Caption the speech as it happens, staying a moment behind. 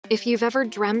If you've ever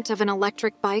dreamt of an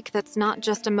electric bike that's not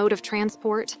just a mode of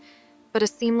transport, but a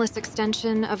seamless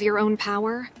extension of your own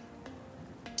power,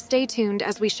 stay tuned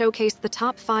as we showcase the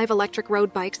top 5 electric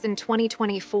road bikes in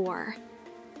 2024.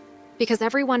 Because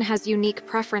everyone has unique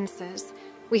preferences,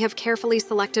 we have carefully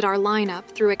selected our lineup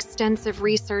through extensive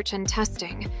research and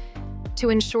testing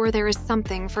to ensure there is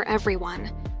something for everyone.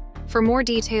 For more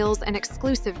details and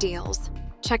exclusive deals,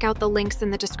 check out the links in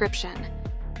the description.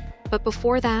 But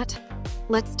before that,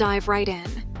 let's dive right in.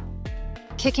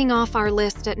 Kicking off our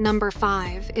list at number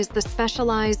 5 is the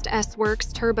Specialized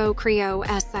S-Works Turbo Creo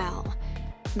SL.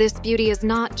 This beauty is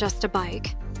not just a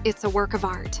bike, it's a work of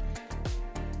art.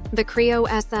 The Creo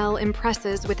SL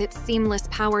impresses with its seamless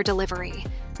power delivery,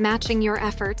 matching your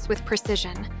efforts with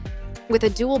precision. With a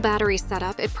dual battery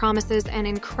setup, it promises an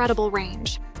incredible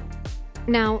range.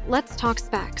 Now, let's talk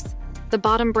specs. The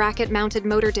bottom bracket mounted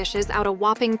motor dishes out a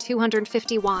whopping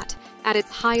 250 watt at its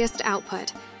highest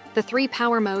output. The 3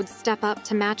 power modes step up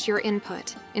to match your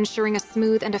input, ensuring a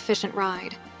smooth and efficient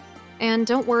ride. And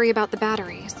don't worry about the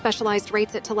battery. Specialized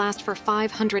rates it to last for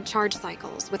 500 charge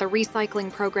cycles with a recycling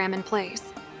program in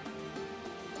place.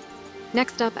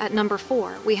 Next up at number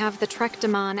 4, we have the Trek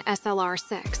Daman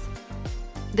SLR6.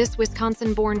 This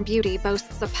Wisconsin-born beauty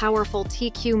boasts a powerful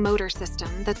TQ motor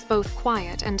system that's both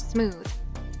quiet and smooth.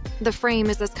 The frame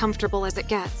is as comfortable as it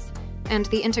gets, and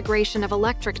the integration of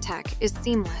electric tech is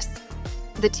seamless.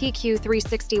 The TQ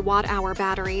 360 watt-hour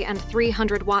battery and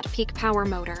 300 watt peak power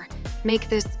motor make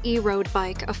this e-road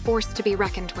bike a force to be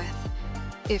reckoned with.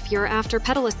 If you're after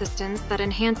pedal assistance that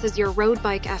enhances your road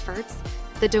bike efforts,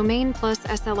 the Domain Plus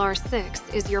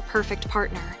SLR6 is your perfect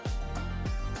partner.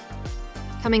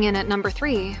 Coming in at number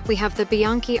 3, we have the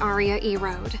Bianchi Aria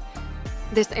e-Road.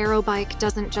 This aero bike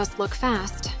doesn't just look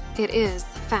fast, it is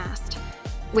fast.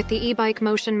 With the e-bike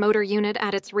motion motor unit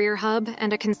at its rear hub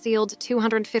and a concealed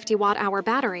 250 watt-hour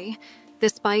battery,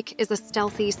 this bike is a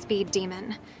stealthy speed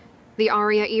demon. The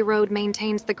Aria e-Road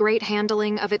maintains the great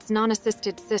handling of its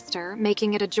non-assisted sister,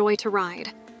 making it a joy to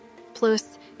ride.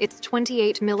 Plus, its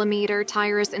 28mm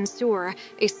tires ensure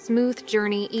a smooth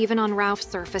journey even on rough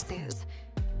surfaces.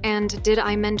 And did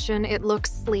I mention it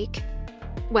looks sleek?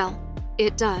 Well,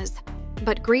 it does,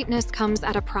 but greatness comes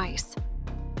at a price.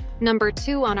 Number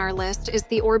 2 on our list is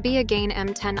the Orbea Gain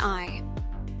M10i.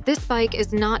 This bike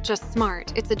is not just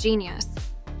smart, it's a genius.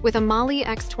 With a Mali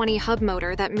X20 hub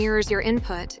motor that mirrors your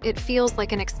input, it feels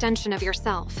like an extension of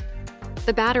yourself.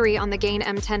 The battery on the Gain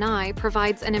M10i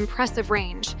provides an impressive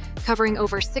range, covering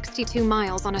over 62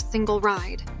 miles on a single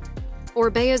ride.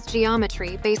 Orbea's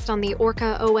geometry, based on the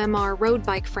Orca OMR road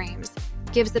bike frames,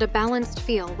 gives it a balanced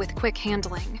feel with quick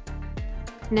handling.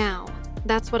 Now,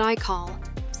 that's what I call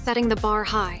setting the bar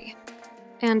high.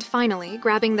 And finally,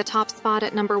 grabbing the top spot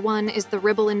at number 1 is the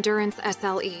Ribble Endurance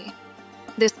SLE.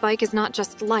 This bike is not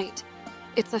just light,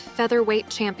 it's a featherweight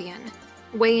champion.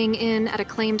 Weighing in at a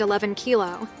claimed 11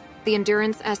 kilo, the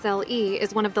Endurance SLE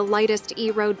is one of the lightest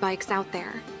e-road bikes out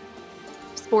there.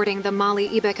 Sporting the Mali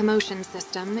ebike motion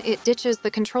system, it ditches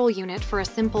the control unit for a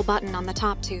simple button on the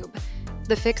top tube.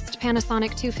 The fixed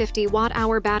Panasonic 250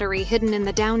 watt-hour battery hidden in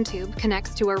the down tube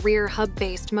connects to a rear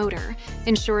hub-based motor,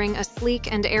 ensuring a sleek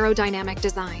and aerodynamic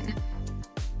design.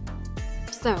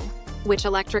 So, which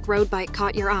electric road bike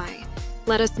caught your eye?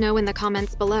 Let us know in the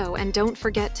comments below, and don't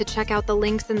forget to check out the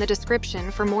links in the description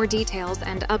for more details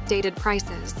and updated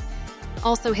prices.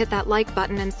 Also hit that like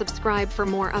button and subscribe for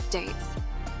more updates.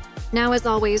 Now, as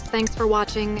always, thanks for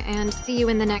watching, and see you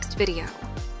in the next video.